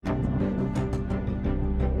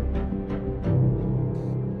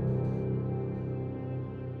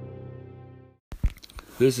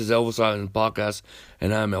This is Elvis Iverson Podcast,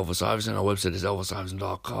 and I'm Elvis Iverson. Our website is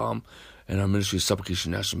elvisiverson.com, and our ministry is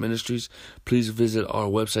Supplication National Ministries. Please visit our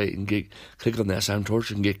website and click on that sign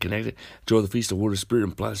torch and get connected. Enjoy the feast of Word of Spirit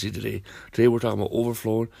and plant seed today. Today we're talking about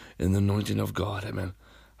overflowing in the anointing of God. Amen.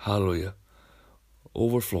 Hallelujah.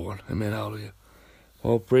 Overflowing. Amen. Hallelujah.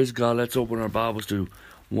 Well, praise God. Let's open our Bibles to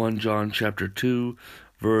 1 John chapter 2,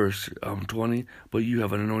 verse 20. But you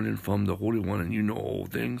have an anointing from the Holy One, and you know all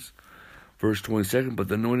things. Verse 22, but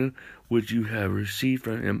the anointing which you have received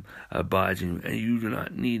from him abides in you, and you do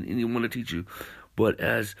not need anyone to teach you. But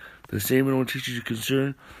as the same anointing teaches you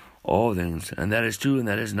concern all things, and that is true, and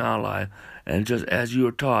that is not a lie. And just as you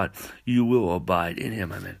are taught, you will abide in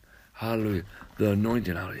him. Amen. Hallelujah. The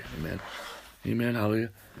anointing. Hallelujah. Amen. Amen. Hallelujah.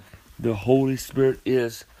 The Holy Spirit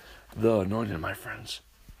is the anointing, my friends.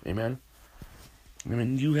 Amen. I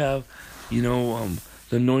mean, you have, the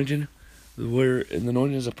anointing. Where the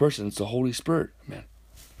anointing is a person, it's the Holy Spirit. Amen.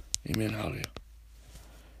 Amen. Hallelujah.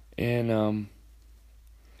 And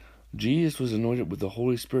Jesus was anointed with the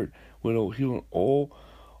Holy Spirit when he went all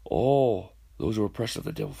those who were oppressed of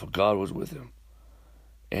the devil, for God was with him.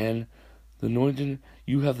 And the anointing,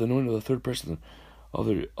 you have the anointing of the third person of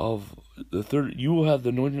the third. You will have the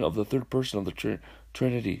anointing of the third person of the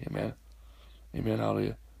Trinity. Amen. Amen.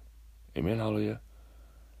 Hallelujah. Amen. Hallelujah.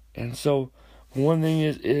 And so, one thing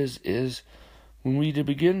is when we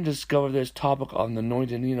begin to discover this topic on the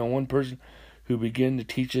anointing, one person who began to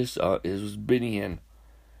teach us was Benny Hinn.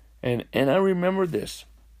 And I remember this.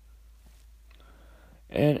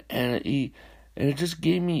 And it just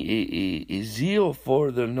gave me a zeal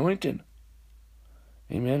for the anointing.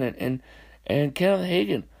 Amen. And Kenneth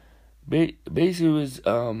Hagin, basically it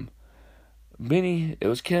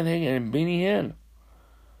was Kenneth Hagin and Benny Hinn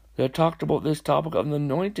that talked about this topic of the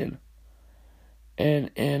anointing.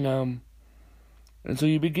 And so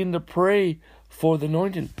you begin to pray for the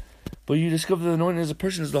anointing, but you discover the anointing as a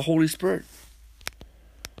person is the Holy Spirit.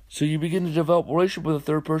 So you begin to develop a relationship with the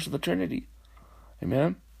third person of the Trinity.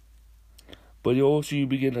 Amen. But you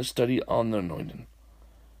begin to study on the anointing.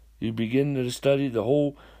 You begin to study the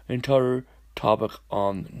whole entire topic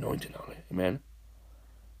on the anointing. Amen.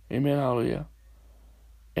 Amen. Hallelujah.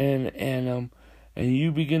 And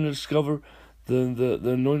you begin to discover the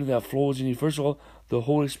anointing that flows in you. First of all, the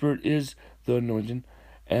Holy Spirit is the anointing,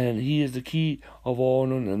 and he is the key of all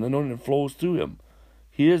anointing, and the anointing flows through him.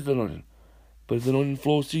 He is the anointing, but the anointing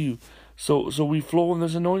flows to you. So we flow in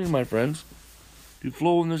this anointing, my friends. You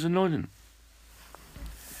flow in this anointing.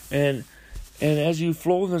 And as you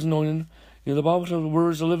flow in this anointing, the Bible says the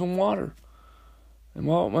word is a living water. And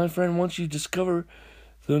well, my friend, once you discover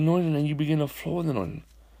the anointing and you begin to flow in the anointing,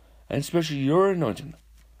 and especially your anointing,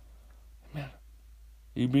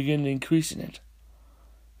 you begin to increase in it,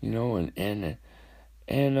 and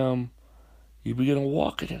you begin to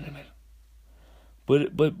walk it in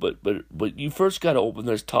it. But you first got to open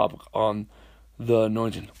this topic on the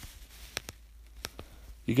anointing.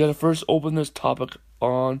 You got to first open this topic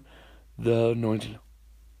on the anointing.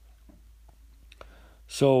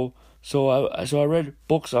 So I read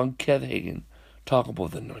books on Kenneth Hagin talk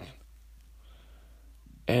about the anointing,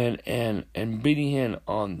 and Benny Hinn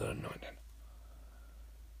on the anointing.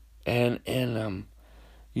 And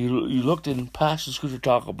you looked in passages of scripture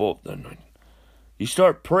talk about the anointing. You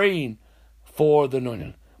start praying for the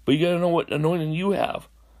anointing, but you got to know what anointing you have,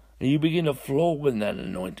 and you begin to flow in that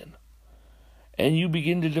anointing, and you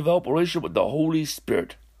begin to develop a relationship with the Holy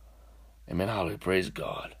Spirit. Amen. Hallelujah. Praise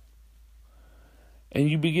God.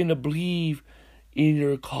 And you begin to believe in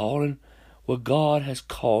your calling, what God has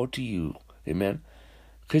called to you. Amen.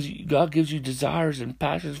 Because God gives you desires and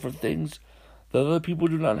passions for things that other people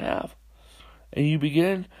do not have. And you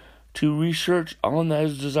begin to research on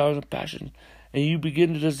those desires and passions. And you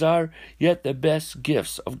begin to desire yet the best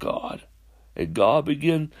gifts of God. And God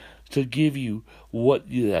begins to give you what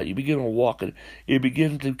you begin to walk in. It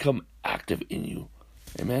begins to become active in you.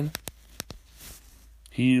 Amen.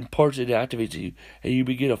 He imparts it, activates you, and you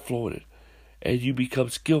begin to flow in it. And you become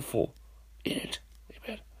skillful in it.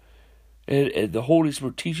 Amen. And the Holy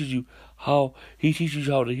Spirit teaches you how to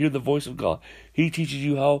hear the voice of God. He teaches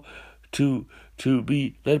you how to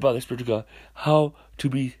be led by the Spirit of God, how to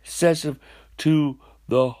be sensitive to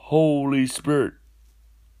the Holy Spirit.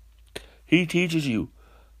 He teaches you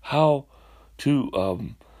how to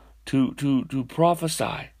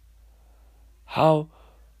prophesy, how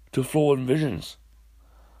to flow in visions,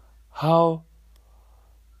 how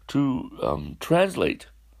to translate.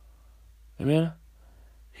 Amen.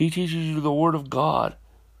 He teaches you the Word of God.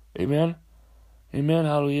 Amen. Amen.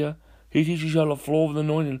 Hallelujah. He teaches you how to flow of the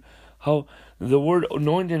anointing. How the word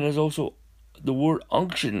anointing is also the word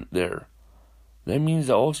unction there. That means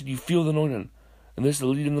that all of a sudden you feel the anointing. And this is the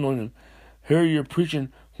leading anointing. Here you're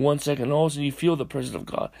preaching 1 second, and all of a sudden you feel the presence of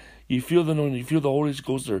God. You feel the anointing. You feel the Holy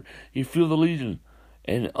Ghost there. You feel the leading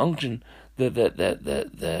and unction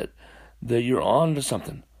that you're on to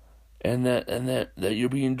something, and that you're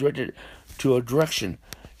being directed to a direction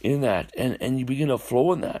in that, and you begin to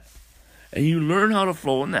flow in that, and you learn how to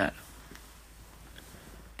flow in that.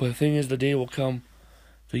 But the thing is, the day will come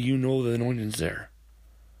that you know the anointing's there.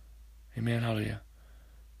 Amen, hallelujah.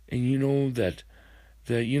 And you know that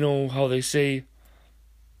you know how they say,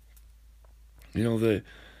 you know,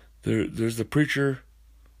 there's the preacher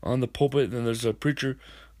on the pulpit, and then there's a preacher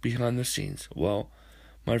behind the scenes. Well,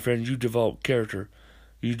 my friend, you develop character,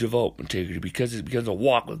 you develop integrity, because it becomes a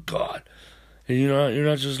walk with God. And you're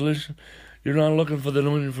not just listening. You're not looking for the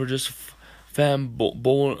anointing for just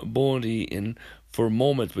family and for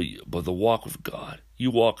moments, but the walk with God.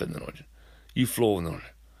 You walk in the anointing. You flow in the anointing.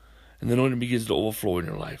 And the anointing begins to overflow in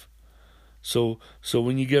your life. So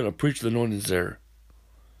when you get a preach, the anointing's there.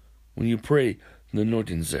 When you pray, the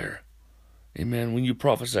anointing's there. Amen. When you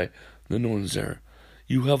prophesy, the anointing's there.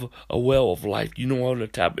 You have a well of life. You know how to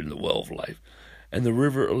tap into the well of life. And the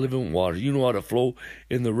river of living water. You know how to flow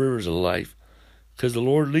in the rivers of life. Because the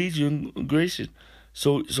Lord leads you in grace.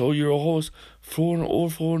 So you're always flowing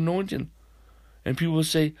overflow anointing. And people will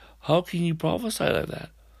say, how can you prophesy like that?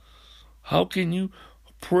 How can you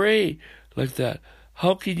pray like that?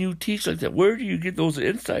 How can you teach like that? Where do you get those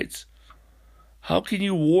insights? How can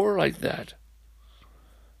you war like that?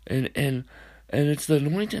 And it's the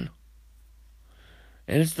anointing.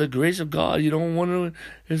 And it's the grace of God. You don't want to.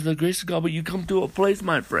 It's the grace of God, but you come to a place,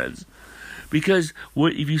 my friends, because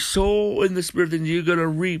if you sow in the Spirit, then you're gonna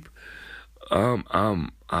reap eternal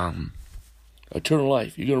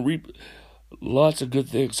life. You're gonna reap lots of good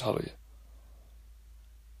things. Hallelujah.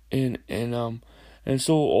 And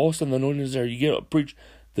so all of a sudden the anointing's there. You get up, preach,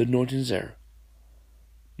 the anointing's there.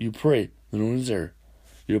 You pray, the anointing's there.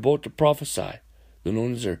 You're about to prophesy, the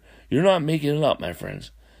anointing's there. You're not making it up, my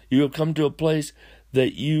friends. You have come to a place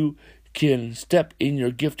that you can step in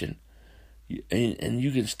your gifting, and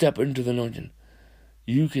you can step into the anointing.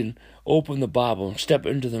 You can open the Bible and step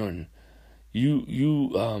into the anointing.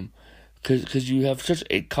 Because you have such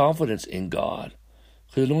a confidence in God,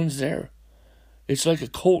 because the anointing's there. It's like a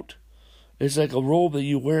coat. It's like a robe that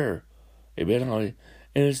you wear. Amen. And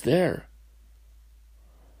it's there.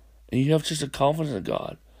 And you have such a confidence in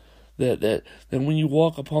God that when you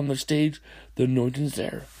walk upon the stage, the anointing's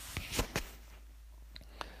there.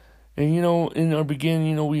 And in our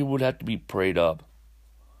beginning, we would have to be prayed up.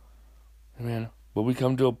 Amen. But we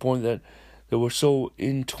come to a point that we're so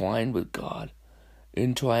entwined with God,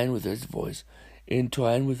 entwined with His voice,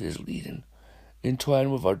 entwined with His leading,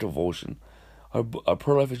 entwined with our devotion. Our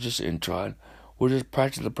prayer life is just entwined. We're just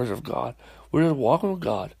practicing the presence of God. We're just walking with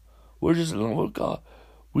God. We're just in love with God.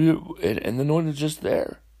 And the anointing is just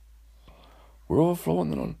there. We're overflowing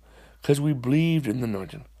the anointing because we believed in the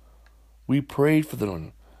anointing. We prayed for the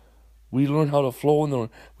anointing. We learned how to flow in the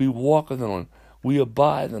anointing. We walk in the anointing. We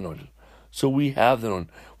abide in the anointing. So we have the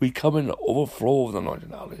anointing. We come in the overflow of the anointing.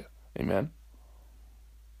 Hallelujah. Amen.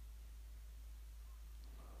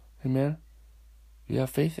 Amen. You have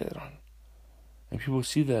faith in it on. And people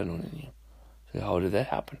see that anointing in you. Say, how did that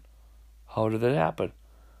happen? How did that happen?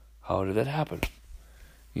 How did that happen?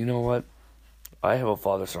 You know what? I have a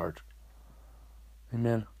father's heart.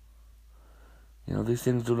 Amen. These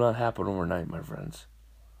things do not happen overnight, my friends.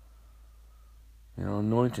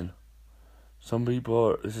 Anointing. Some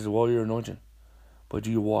people this is, well, you're anointed. But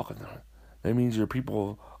do you walk in that? That means you're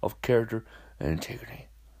people of character and integrity.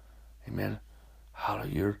 Amen.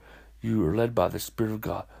 Hallelujah. You are led by the Spirit of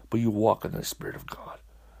God, but you walk in the Spirit of God.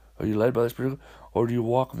 Are you led by the Spirit of God, or do you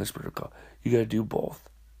walk in the Spirit of God? You got to do both.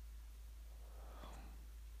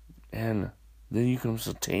 And then you can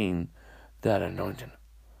sustain that anointing.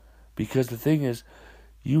 Because the thing is,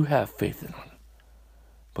 you have faith in it.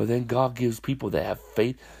 But then God gives people that have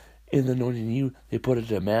faith in the anointing in you. They put a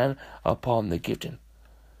demand upon the gifting.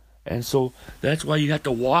 And so that's why you have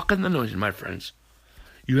to walk in the anointing, my friends.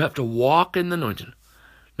 You have to walk in the anointing.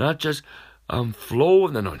 Not just flow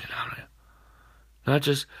in the anointing. Not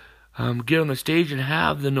just get on the stage and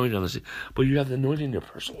have the anointing on the stage. But you have the anointing in your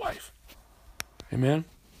personal life. Amen?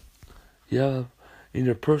 Yeah, in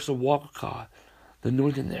your personal walk with God. The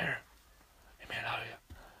anointing there. Amen. Hallelujah.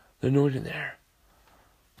 The anointing there.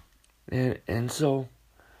 And so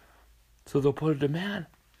they'll put a demand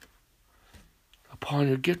upon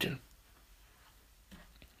your gifting.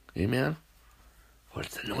 Amen? But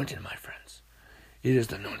it's the anointing, my friends. It is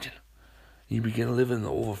the anointing. You begin to live in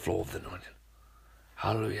the overflow of the anointing.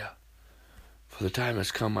 Hallelujah. For the time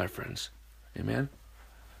has come, my friends. Amen.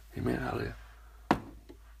 Amen. Hallelujah.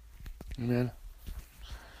 Amen.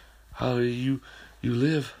 Hallelujah. You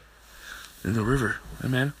live in the river.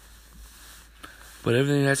 Amen. But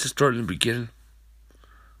everything has to start in the beginning.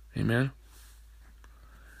 Amen.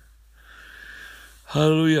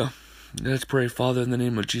 Hallelujah. Let's pray. Father, in the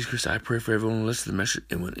name of Jesus Christ, I pray for everyone who listens to the message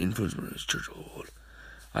and will influence me in this church, oh Lord.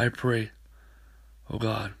 I pray, oh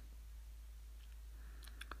God.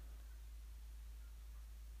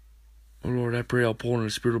 Oh Lord, I pray I'll pour in the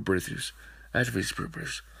spiritual breakthroughs. Activate spiritual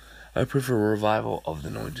breakthroughs. I pray for a revival of the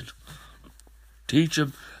anointed. Teach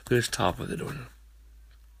them this top of the anointed.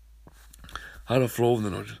 How to flow in the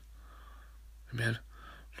anointed. Amen.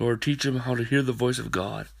 Lord, teach them how to hear the voice of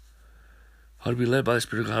God. How to be led by the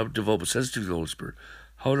Spirit of God. How to develop a sensitivity to the Holy Spirit.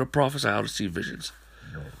 How to prophesy. How to see visions.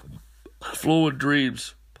 How to flow in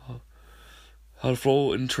dreams. How to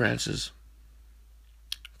flow in trances.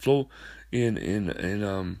 Flow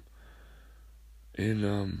in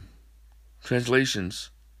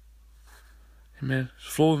translations. Amen.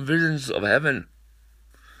 Flow in visions of heaven.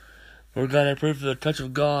 Lord God, I pray for the touch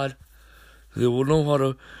of God. They will know how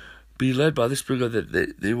to be led by the Spirit of God.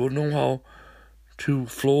 That they will know how to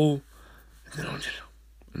flow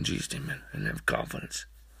in Jesus' name, amen. And have confidence.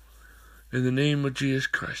 In the name of Jesus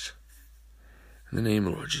Christ. In the name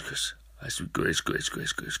of Lord Jesus. I speak grace.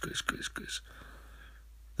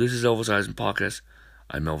 This is Elvis Iverson Podcast.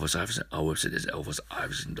 I'm Elvis Iverson. Our website is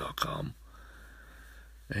elvisiverson.com.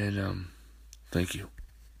 And thank you.